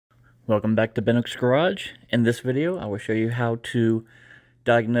Welcome back to Bennock's Garage. In this video, I will show you how to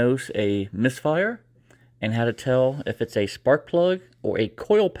diagnose a misfire and how to tell if it's a spark plug or a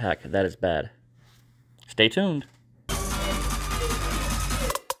coil pack that is bad. Stay tuned.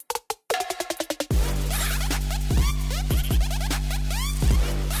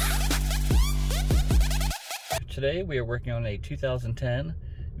 Today we are working on a 2010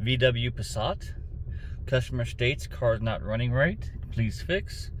 VW Passat. Customer states car is not running right. Please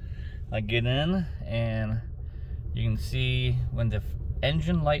fix. I get in and you can see when the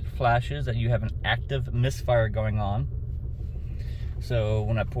engine light flashes that you have an active misfire going on. So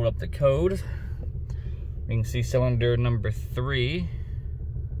when I pull up the code, you can see cylinder number 3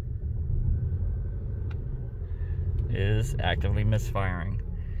 is actively misfiring.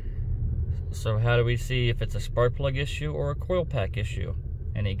 So how do we see if it's a spark plug issue or a coil pack issue?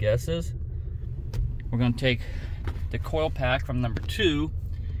 Any guesses? We're going to take the coil pack from number 2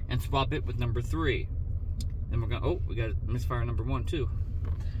 and swap it with number 3. Then we're going to, oh, we got misfire number 1 too.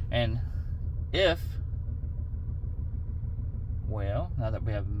 And if, well, now that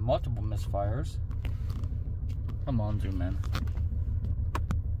we have multiple misfires, come on, zoom in.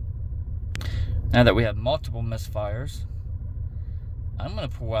 Now that we have multiple misfires, I'm going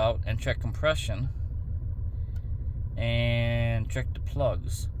to pull out and check compression and check the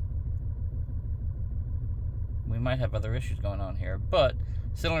plugs. We might have other issues going on here, but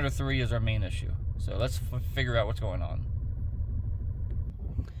cylinder 3 is our main issue. So let's figure out what's going on.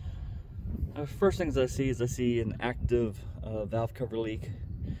 First things I see is an active valve cover leak.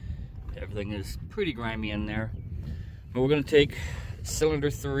 Everything is pretty grimy in there. But we're going to take cylinder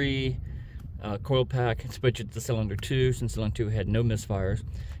 3 coil pack and switch it to cylinder 2 since cylinder 2 had no misfires,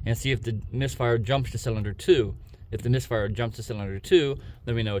 and see if the misfire jumps to cylinder 2. If the misfire jumps to cylinder 2,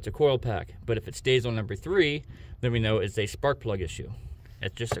 then we know it's a coil pack. But if it stays on number 3, then we know it's a spark plug issue.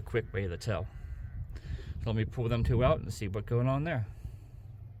 It's just a quick way to tell. So let me pull them two out and see what's going on there.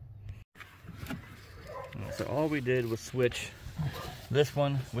 So all we did was switch this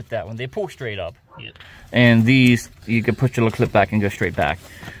one with that one. They pull straight up. Yep. And these, you can push your little clip back and go straight back.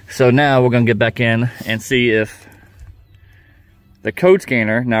 So now we're going to get back in and see if the code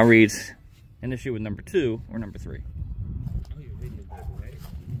scanner now reads an issue with number 2 or number 3. Oh, you're reading it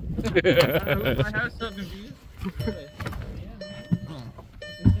right? I have something for you.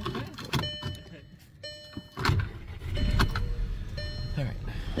 All right.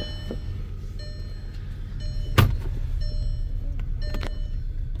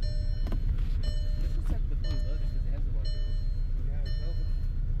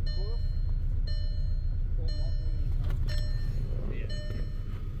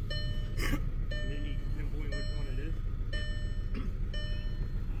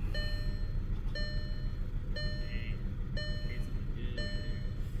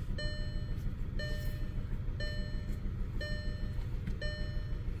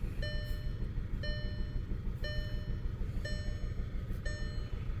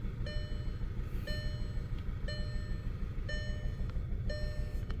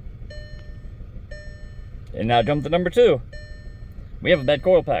 And now jump to number 2. We have a bad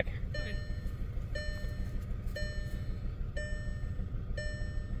coil pack. Okay.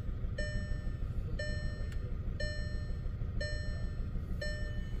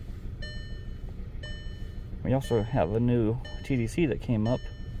 We also have a new TDC that came up.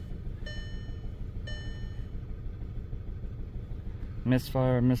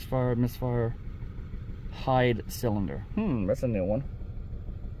 Misfire, misfire, misfire. Hide cylinder. That's a new one.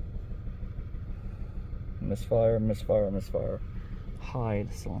 Misfire, misfire, misfire.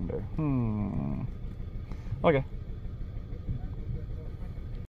 Hide cylinder. Okay.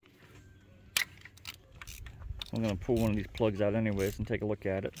 I'm gonna pull one of these plugs out anyways and take a look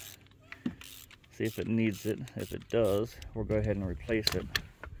at it. See if it needs it. If it does, we'll go ahead and replace it.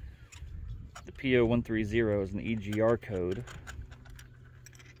 The P0130 is an EGR code.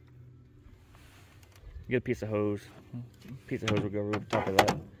 You get a piece of hose. Piece of hose will go over the top of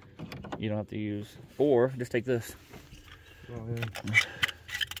that. You don't have to use, or just take this.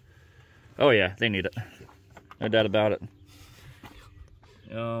 Oh yeah, they need it. No doubt about it.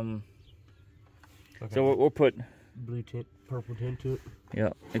 Okay. So we'll put Blue tint, purple tint to it. Yeah,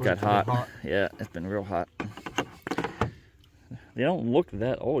 it got hot. Yeah, it's been real hot. They don't look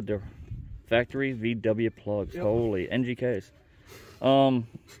that old. They're factory VW plugs. Yep. Holy NGKs.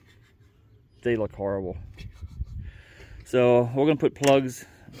 They look horrible. So we're gonna put plugs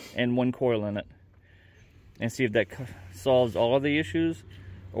and 1 coil in it and see if that solves all of the issues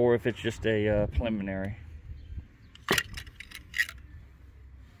or if it's just a preliminary.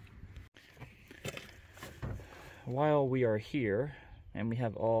 while we are here, and we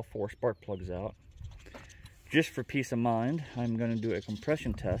have all 4 spark plugs out. Just for peace of mind, I'm going to do a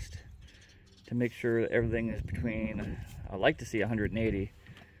compression test to make sure that everything is between, I like to see 180,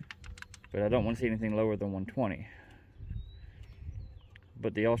 but I don't want to see anything lower than 120.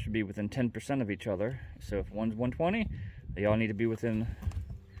 But they all should be within 10% of each other. So if one's 120, they all need to be within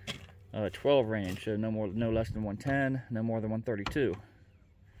 12 range. So no less than 110, no more than 132.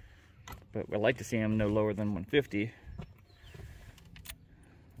 But I like to see them no lower than 150.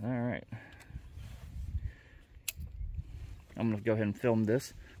 All right. I'm gonna go ahead and film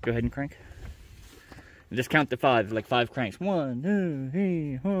this. Go ahead and crank. And just count to 5, like 5 cranks. 1, 2,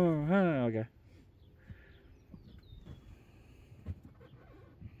 3, 4, 5. Okay.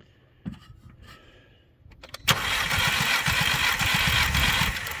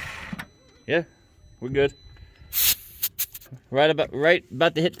 Yeah, we're good. Right about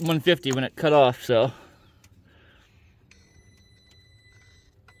to hit 150 when it cut off, so.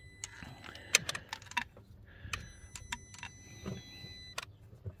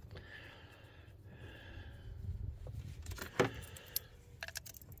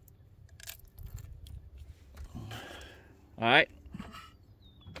 All right.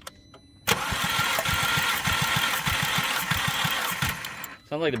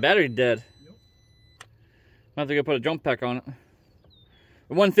 Sounds like the battery's dead. Yep. Might have to go put a jump pack on it.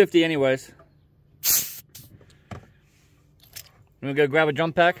 150 anyways. You wanna go grab a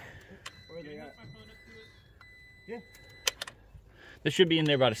jump pack? Where are they at? Yeah. This should be in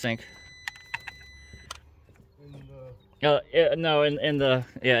there by the sink. In the... No, in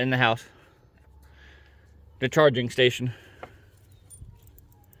the house. The charging station.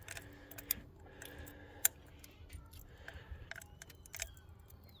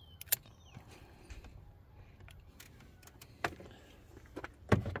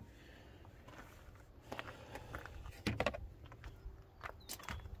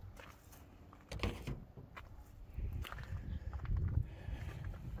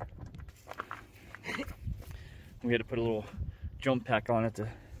 We had to put a little jump pack on it to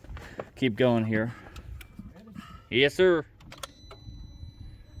keep going here. Yes, sir.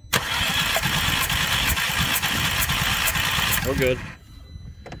 We're good.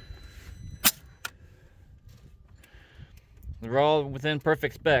 They're all within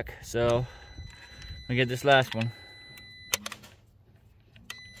perfect spec, so we get this last one.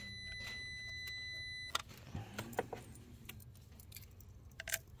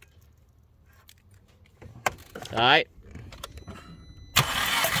 All right.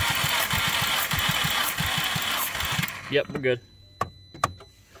 Yep, we're good.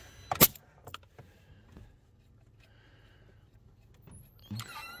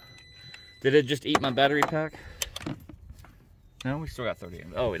 Did it just eat my battery pack? No, we still got 30.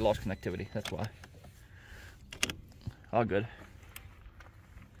 Oh, it lost connectivity. That's why. All good.